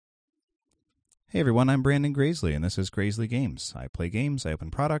Hey everyone, I'm Brandon Grasley, and this is Grasley Games. I play games, I open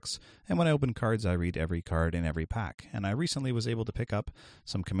products, and when I open cards, I read every card in every pack. And I recently was able to pick up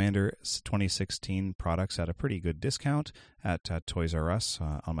some Commander 2016 products at a pretty good discount at Toys R Us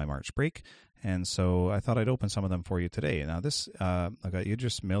on my March break. And so I thought I'd open some of them for you today. Now this, I got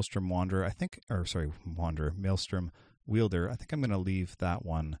Yggdrasil Maelstrom Wanderer, Maelstrom Wielder. I think I'm going to leave that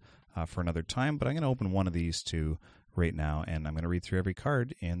one for another time, but I'm going to open one of these two right now, and I'm going to read through every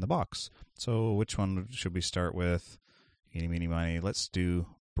card in the box. So which one should we start with? Eeny, meeny, miny. Let's do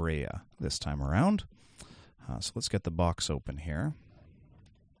Breya this time around. So let's get the box open here.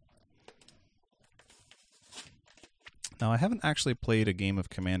 Now, I haven't actually played a game of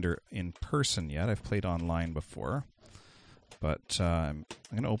Commander in person yet. I've played online before. But I'm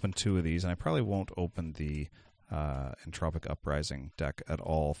going to open two of these, and I probably won't open the Entropic Uprising deck at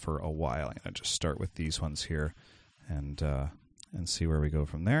all for a while. I'm going to just start with these ones here and see where we go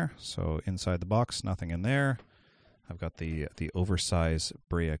from there. So inside the box, nothing in there. I've got the oversized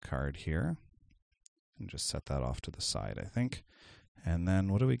Breya card here. And just set that off to the side, I think. And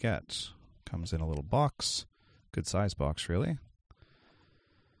then what do we get? Comes in a little box. Good size box, really.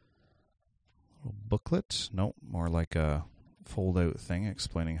 Little booklet. Nope, more like a fold-out thing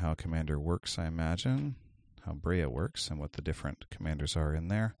explaining how Commander works, I imagine. How Breya works and what the different commanders are in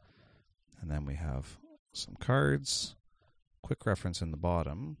there. And then we have some cards. Quick reference in the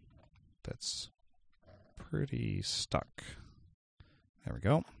bottom that's pretty stuck. There we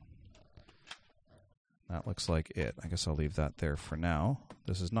go. That looks like it. I guess I'll leave that there for now.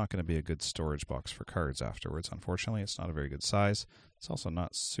 This is not going to be a good storage box for cards afterwards. Unfortunately, it's not a very good size. It's also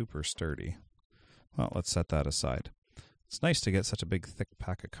not super sturdy. Well, let's set that aside. It's nice to get such a big, thick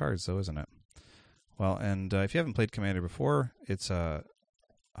pack of cards, though, isn't it? Well, and if you haven't played Commander before, it's a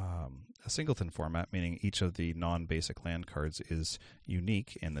singleton format, meaning each of the non-basic land cards is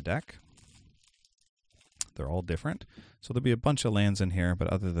unique in the deck. They're all different. So there'll be a bunch of lands in here, but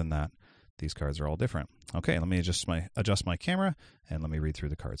other than that, these cards are all different. Okay, let me adjust my camera, and let me read through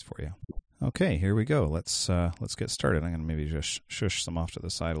the cards for you. Okay, here we go. Let's get started. I'm going to maybe just shush them off to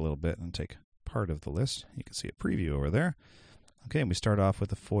the side a little bit and take part of the list. You can see a preview over there. Okay, and we start off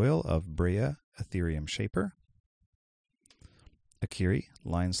with a foil of Breya, Ethereum Shaper. Akiri,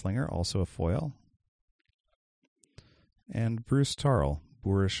 Lineslinger, also a foil. And Bruce Tarl,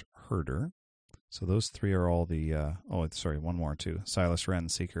 Boorish Herder. So those three are all the... one more too. Silas Wren,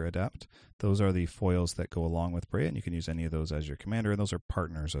 Seeker Adept. Those are the foils that go along with Breya, and you can use any of those as your commander, and those are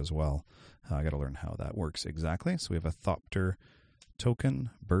partners as well. I got to learn how that works exactly. So we have a Thopter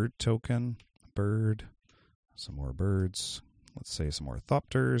token, bird, some more birds. Let's say some more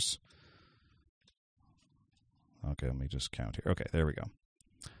Thopters. Okay, let me just count here. Okay, there we go.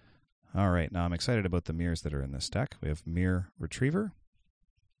 All right, now I'm excited about the mirrors that are in this deck. We have Mirror Retriever,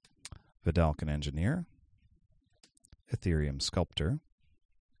 Vidalcan Engineer, Ethereum Sculptor,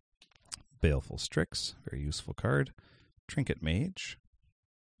 Baleful Strix, very useful card, Trinket Mage,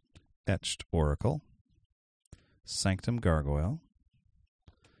 Etched Oracle, Sanctum Gargoyle,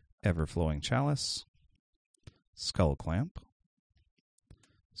 Everflowing Chalice, Skull Clamp,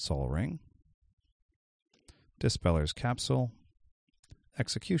 Sol Ring, Dispeller's Capsule,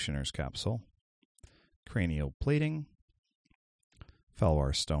 Executioner's Capsule, Cranial Plating,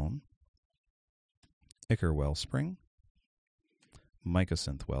 Felwar Stone, Ichor Wellspring,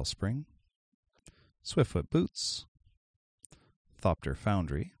 Mycosynth Wellspring, Swiftfoot Boots, Thopter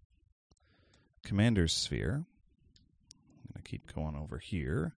Foundry, Commander's Sphere. I'm going to keep going over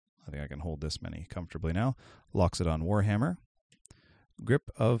here. I think I can hold this many comfortably now. Loxodon Warhammer, Grip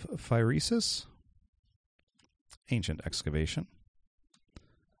of Phyresis, Ancient Excavation.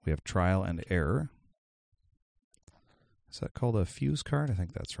 We have Trial and Error. Is that called a fuse card? I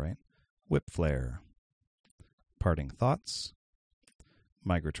think that's right. Whip Flare, Parting Thoughts,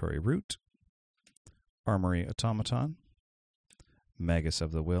 Migratory Route, Armory Automaton, Magus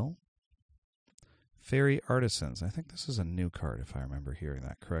of the Will, Fairy Artisans. I think this is a new card, if I remember hearing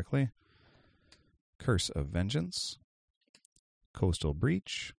that correctly. Curse of Vengeance, Coastal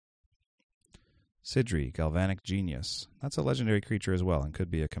Breach, Sidri, Galvanic Genius. That's a legendary creature as well and could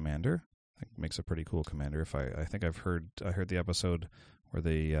be a commander. I think makes a pretty cool commander. I think I heard the episode where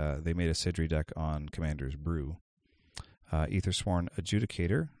they made a Sidri deck on Commander's Brew. Aethersworn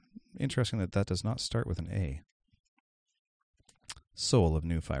Adjudicator. Interesting that does not start with an A. Soul of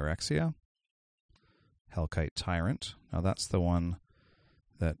New Phyrexia. Hellkite Tyrant. Now that's the one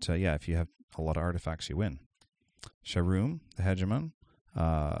that, if you have a lot of artifacts, you win. Sharoom, the Hegemon.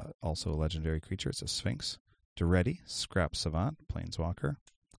 Also a legendary creature. It's a Sphinx. Duretti, Scrap Savant, Planeswalker.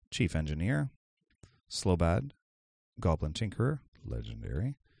 Chief Engineer. Slobad, Goblin Tinkerer,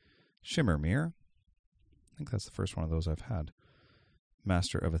 legendary. Shimmermere, I think that's the first one of those I've had.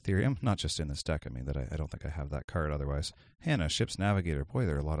 Master of Ethereum, not just in this deck, I mean, that I don't think I have that card otherwise. Hannah, Ship's Navigator. Boy,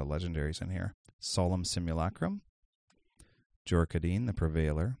 there are a lot of legendaries in here. Solemn Simulacrum. Jorkadine, the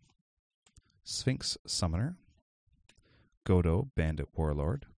Prevailer. Sphinx Summoner. Godo, Bandit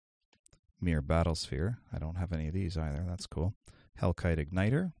Warlord. Mere Battlesphere. I don't have any of these either. That's cool. Hellkite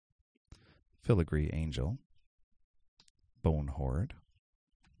Igniter. Filigree Angel. Bone Horde.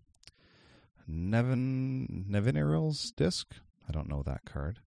 Neviniral's Disc. I don't know that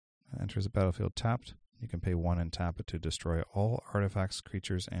card. Enters the battlefield tapped. You can pay 1 and tap it to destroy all artifacts,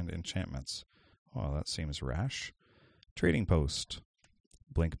 creatures, and enchantments. Well, that seems rash. Trading Post.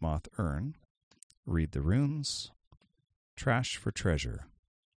 Blinkmoth Urn. Read the Runes. Trash for Treasure.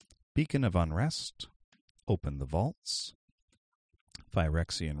 Beacon of Unrest. Open the Vaults.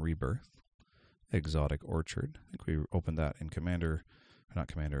 Phyrexian Rebirth. Exotic Orchard. I think we opened that in Conspiracy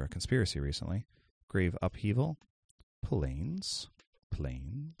recently. Grave Upheaval. Plains.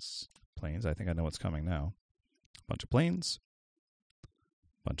 I think I know what's coming now. Bunch of plains.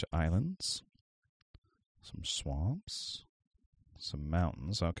 Bunch of islands. Some swamps. Some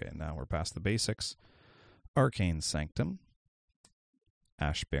mountains. Okay, now we're past the basics. Arcane Sanctum.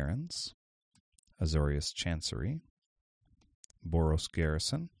 Ash Barrens. Azorius Chancery. Boros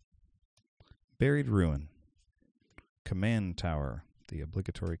Garrison. Buried Ruin. Command Tower. The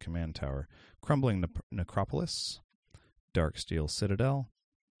obligatory command tower. Crumbling Necropolis. Darksteel Citadel.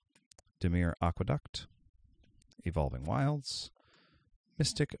 Demir Aqueduct. Evolving Wilds.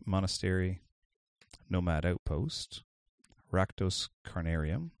 Mystic Monastery. Nomad Outpost. Rakdos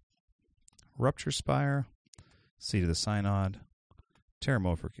Carnarium. Rupture Spire. Seat of the Synod.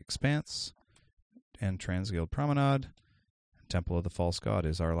 Terramorphic Expanse. And Transguild Promenade. Temple of the False God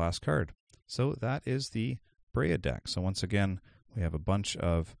is our last card. So that is the Breya deck. So once again, we have a bunch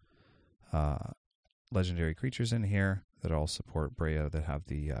of legendary creatures in here that all support Breya that have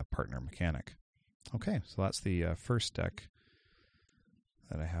the partner mechanic. Okay, so that's the first deck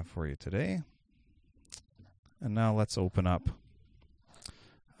that I have for you today. And now let's open up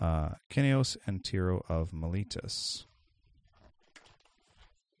Kynaios and Tiro of Miletus.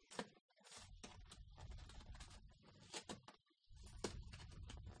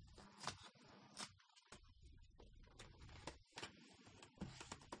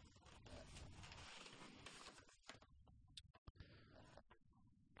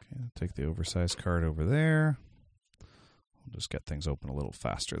 Take the oversized card over there. We'll just get things open a little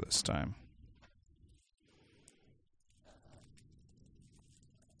faster this time.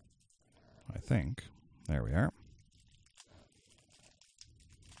 I think. There we are.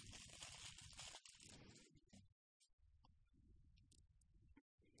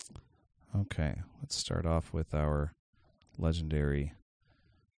 Okay, let's start off with our legendary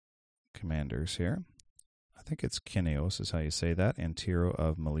commanders here. I think it's Kynaios is how you say that, and Tiro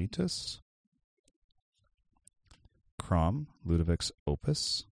of Miletus. Crom, Ludovic's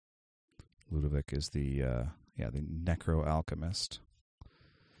Opus. Ludovic is the Necro Alchemist.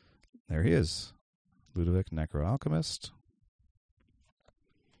 There he is. Ludovic, Necro Alchemist.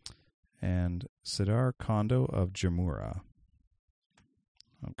 And Sidar Kondo of Jamura.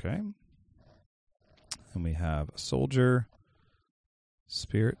 Okay. And we have a soldier,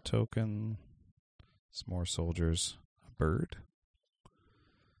 spirit token, some more soldiers, a bird,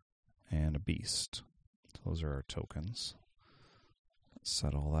 and a beast. Those are our tokens. Let's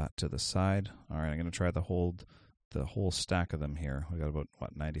set all that to the side. All right, I'm going to try the whole stack of them here. We got about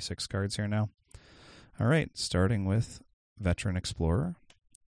 96 cards here now. All right, starting with Veteran Explorer,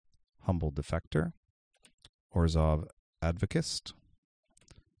 Humble Defector, Orzhov Advocist,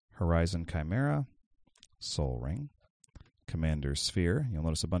 Horizon Chimera, Soul Ring, Commander Sphere. You'll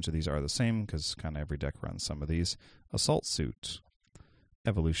notice a bunch of these are the same because kind of every deck runs some of these. Assault Suit,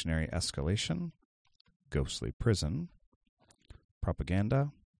 Evolutionary Escalation, Ghostly Prison,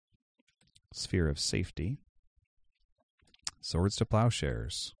 Propaganda, Sphere of Safety, Swords to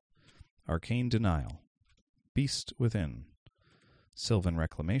Plowshares, Arcane Denial, Beast Within, Sylvan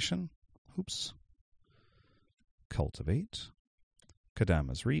Reclamation, Cultivate,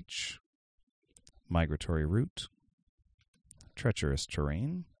 Kadama's Reach, Migratory Route, Treacherous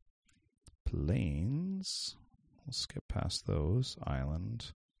Terrain, Plains, we'll skip past those,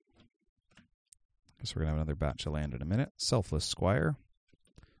 Island, guess we're going to have another batch of land in a minute, Selfless Squire,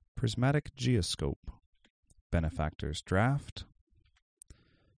 Prismatic Geoscope, Benefactor's Draft,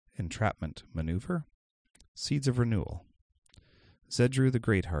 Entrapment Maneuver, Seeds of Renewal, Zedru the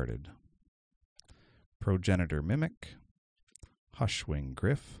Greathearted, Progenitor Mimic, Hushwing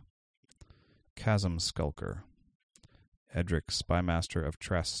Griff, Chasm Skulker, Edric Spymaster of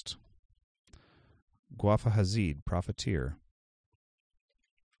Trest, Guafa Hazid, Profiteer.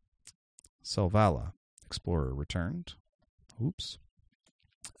 Selvala, Explorer returned. Oops.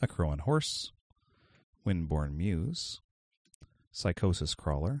 A Crow and Horse. Windborn Muse. Psychosis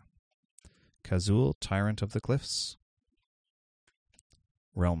Crawler. Kazul, Tyrant of the Cliffs.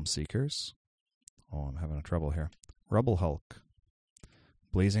 Realm Seekers. Oh, I'm having trouble here. Rubble Hulk.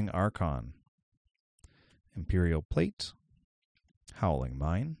 Blazing Archon. Imperial Plate. Howling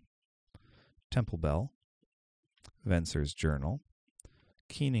Mine. Temple Bell. Venser's Journal.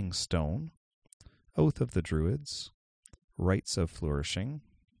 Keening Stone. Oath of the Druids. Rites of Flourishing.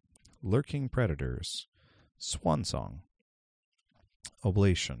 Lurking Predators. Swansong.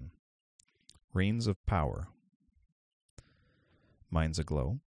 Oblation. Reigns of Power. Minds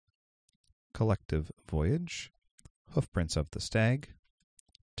Aglow. Collective Voyage. Hoofprints of the Stag.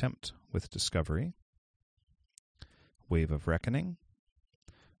 Tempt with Discovery. Wave of Reckoning.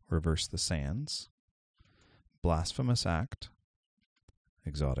 Reverse the Sands. Blasphemous Act.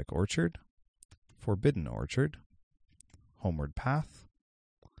 Exotic Orchard. Forbidden Orchard. Homeward Path.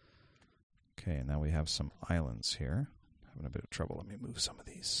 Okay, now we have some islands here. Having a bit of trouble. Let me move some of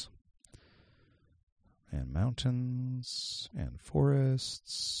these. And mountains, and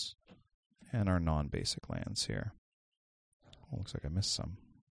forests, and our non-basic lands here. Oh, looks like I missed some.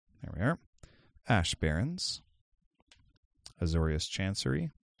 There we are. Ash Barrens. Azorius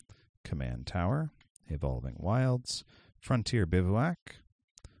Chancery. Command Tower. Evolving Wilds. Frontier Bivouac.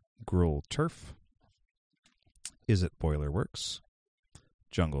 Gruul Turf. Izzet Boiler Works.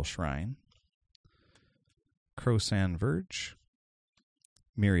 Jungle Shrine. Crowsan Verge.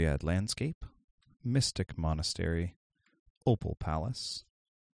 Myriad Landscape. Mystic Monastery. Opal Palace.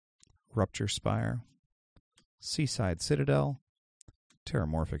 Rupture Spire. Seaside Citadel.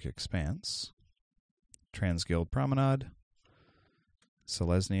 Terramorphic Expanse. Transguild Promenade.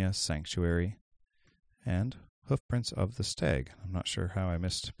 Selesnya Sanctuary. And Hoofprints of the Stag. I'm not sure how I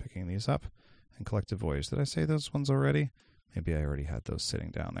missed picking these up. And Collective Voyage. Did I say those ones already? Maybe I already had those sitting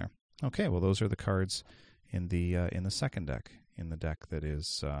down there. Okay, well those are the cards in the second deck. In the deck that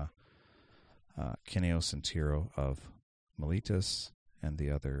is Kynaios and Tiro of Miletus and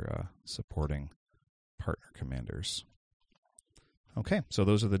the other supporting partner commanders. Okay, so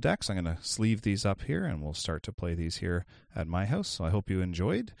those are the decks. I'm going to sleeve these up here, and we'll start to play these here at my house. So I hope you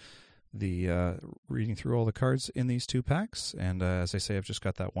enjoyed the reading through all the cards in these two packs. And as I say, I've just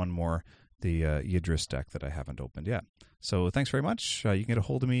got that one more, the Yidris deck that I haven't opened yet. So thanks very much. You can get a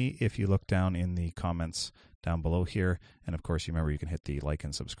hold of me if you look down in the comments down below here. And of course, you remember you can hit the like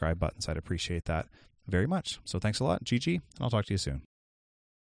and subscribe buttons. I'd appreciate that very much. So thanks a lot, GG, and I'll talk to you soon.